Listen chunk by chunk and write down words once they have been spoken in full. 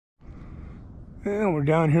Well, we're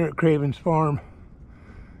down here at Craven's Farm,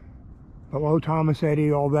 below Thomas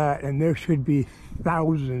Eddy, all that, and there should be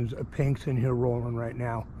thousands of pinks in here rolling right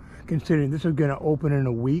now, considering this is going to open in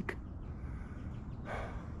a week.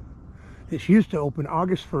 This used to open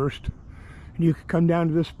August 1st, and you could come down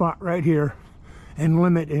to this spot right here and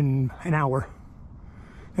limit in an hour.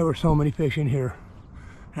 There were so many fish in here.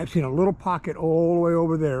 I've seen a little pocket all the way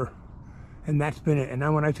over there, and that's been it. And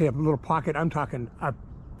now when I say a little pocket, I'm talking a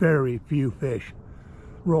very few fish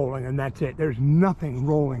rolling, and that's it. There's nothing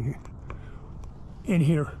rolling in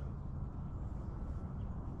here.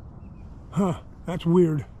 Huh, that's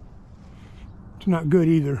weird. It's not good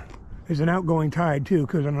either. There's an outgoing tide too,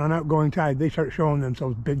 because on an outgoing tide they start showing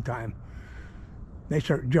themselves big time. They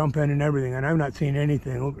start jumping and everything, and I've not seen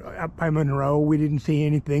anything. Up by Monroe, we didn't see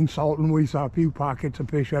anything. Salton, we saw a few pockets of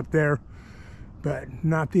fish up there, but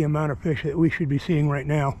not the amount of fish that we should be seeing right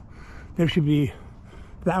now. There should be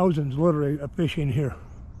thousands, literally, of fish in here.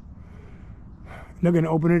 They're going to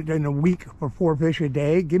open it in a week for 4 fish a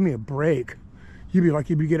day? Give me a break. You'd be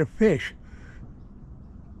lucky if you get a fish.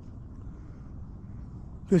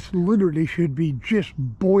 This literally should be just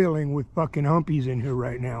boiling with fucking humpies in here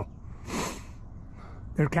right now.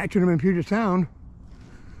 They're catching them in Puget Sound,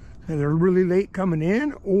 and they're really late coming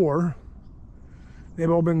in, or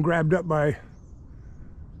they've all been grabbed up by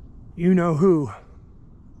you know who.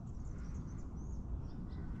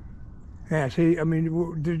 Yeah, see, I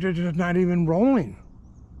mean, they're just not even rolling.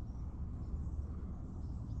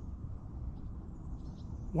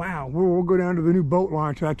 Wow, we'll go down to the new boat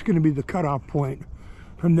launch. That's going to be the cutoff point.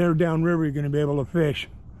 From there downriver, you're going to be able to fish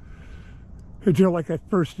until like that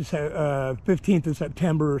 15th of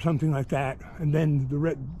September or something like that. And then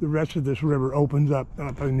the rest of this river opens up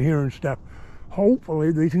in here and stuff.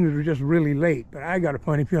 Hopefully, these things are just really late. But I got a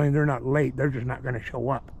funny feeling they're not late. They're just not going to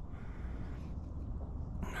show up.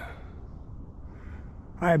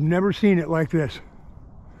 I have never seen it like this.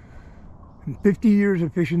 In 50 years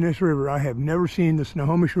of fishing this river, I have never seen the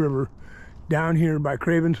Snohomish River down here by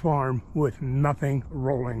Craven's Farm with nothing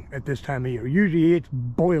rolling at this time of year. Usually it's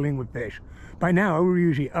boiling with fish. By now, we're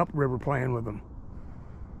usually upriver playing with them.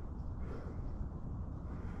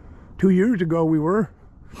 2 years ago, we were.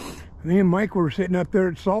 Me and Mike were sitting up there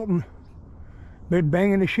at Salton, been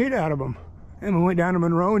banging the shit out of them. And we went down to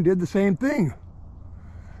Monroe and did the same thing.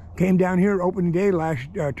 Came down here opening day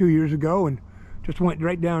 2 years ago and just went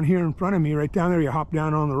right down here in front of me, right down there. You hop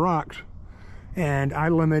down on the rocks. And I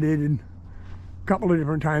limited a couple of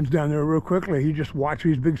different times down there real quickly. You just watch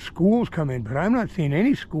these big schools come in, but I'm not seeing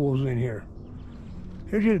any schools in here.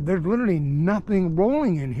 There's literally nothing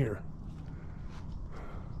rolling in here.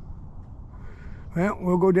 Well,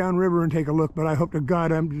 we'll go downriver and take a look, but I hope to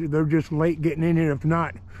God they're just late getting in here. If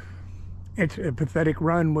not, it's a pathetic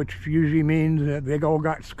run, which usually means that they all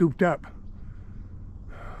got scooped up.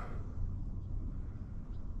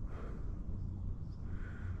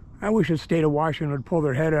 I wish the state of Washington would pull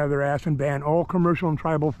their head out of their ass and ban all commercial and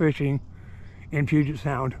tribal fishing in Puget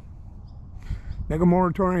Sound. Make a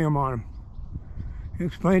moratorium on them.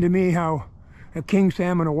 Explain to me how a king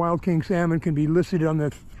salmon, a wild king salmon, can be listed on the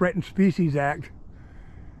Threatened Species Act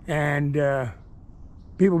and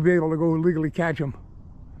people be able to go legally catch them.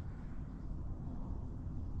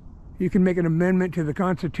 You can make an amendment to the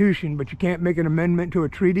Constitution, but you can't make an amendment to a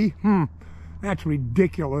treaty? That's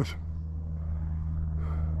ridiculous.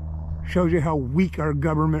 Shows you how weak our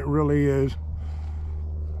government really is.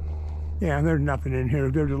 Yeah, and there's nothing in here.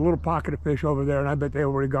 There's a little pocket of fish over there, and I bet they've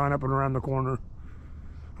already gone up and around the corner.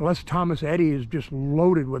 Unless Thomas Eddy is just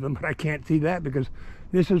loaded with them, but I can't see that because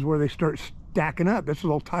this is where they start stacking up. This is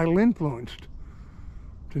all tidal influenced.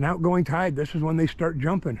 It's an outgoing tide. This is when they start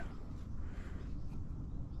jumping.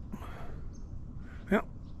 Well,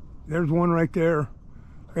 there's one right there.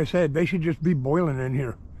 Like I said, they should just be boiling in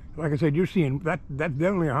here. Like I said, you're seeing that's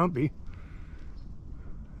definitely a humpy.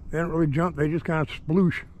 They don't really jump, they just kind of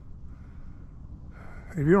sploosh.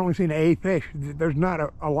 If you're only seeing a fish, there's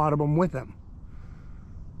not a lot of them with them.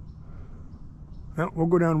 Well, we'll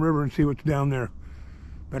go down river and see what's down there.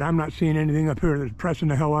 But I'm not seeing anything up here that's pressing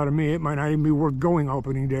the hell out of me. It might not even be worth going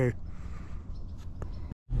opening day.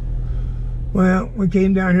 Well, we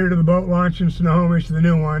came down here to the boat launch in Snohomish, the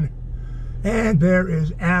new one, and there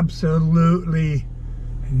is absolutely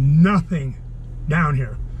nothing down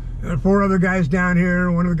here. There are 4 other guys down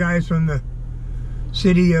here. One of the guys from the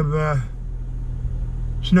city of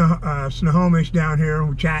Snohomish down here.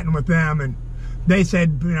 We're chatting with them, and they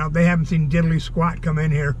said, you know, they haven't seen diddly squat come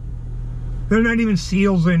in here. There's not even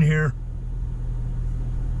seals in here.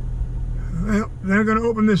 Well, they're going to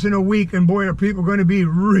open this in a week, and boy, are people going to be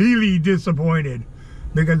really disappointed.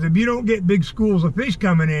 Because if you don't get big schools of fish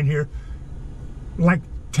coming in here, like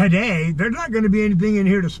today, there's not going to be anything in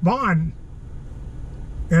here to spawn.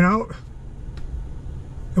 You know,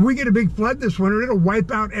 if we get a big flood this winter, it'll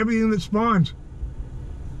wipe out everything that spawns.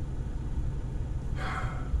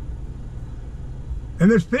 And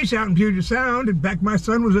there's fish out in Puget Sound. In fact, my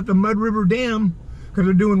son was at the Mud River Dam because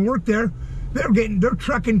they're doing work there. They're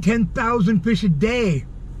trucking 10,000 fish a day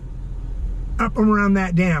up and around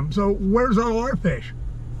that dam. So where's all our fish?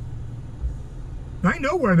 I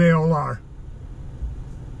know where they all are.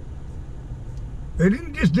 They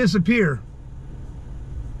didn't just disappear.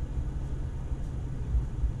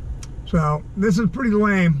 So this is pretty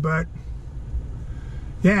lame, but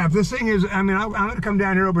yeah, if this thing is, I mean, I'm going to come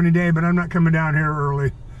down here opening day, but I'm not coming down here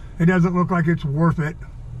early. It doesn't look like it's worth it.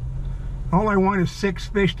 All I want is 6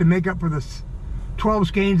 fish to make up for the 12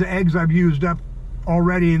 skeins of eggs I've used up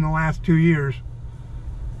already in the last 2 years.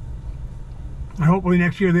 And hopefully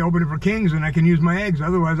next year they open it for kings and I can use my eggs.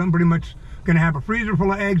 Otherwise, I'm pretty much going to have a freezer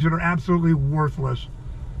full of eggs that are absolutely worthless.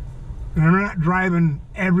 And I'm not driving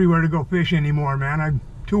everywhere to go fish anymore, man. I'm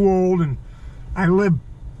too old and I live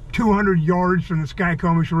 200 yards from the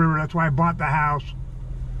Snohomish River. That's why I bought the house.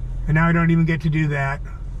 And now I don't even get to do that.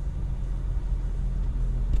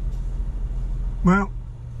 Well,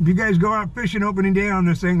 if you guys go out fishing opening day on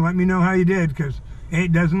this thing, let me know how you did, because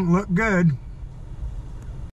it doesn't look good.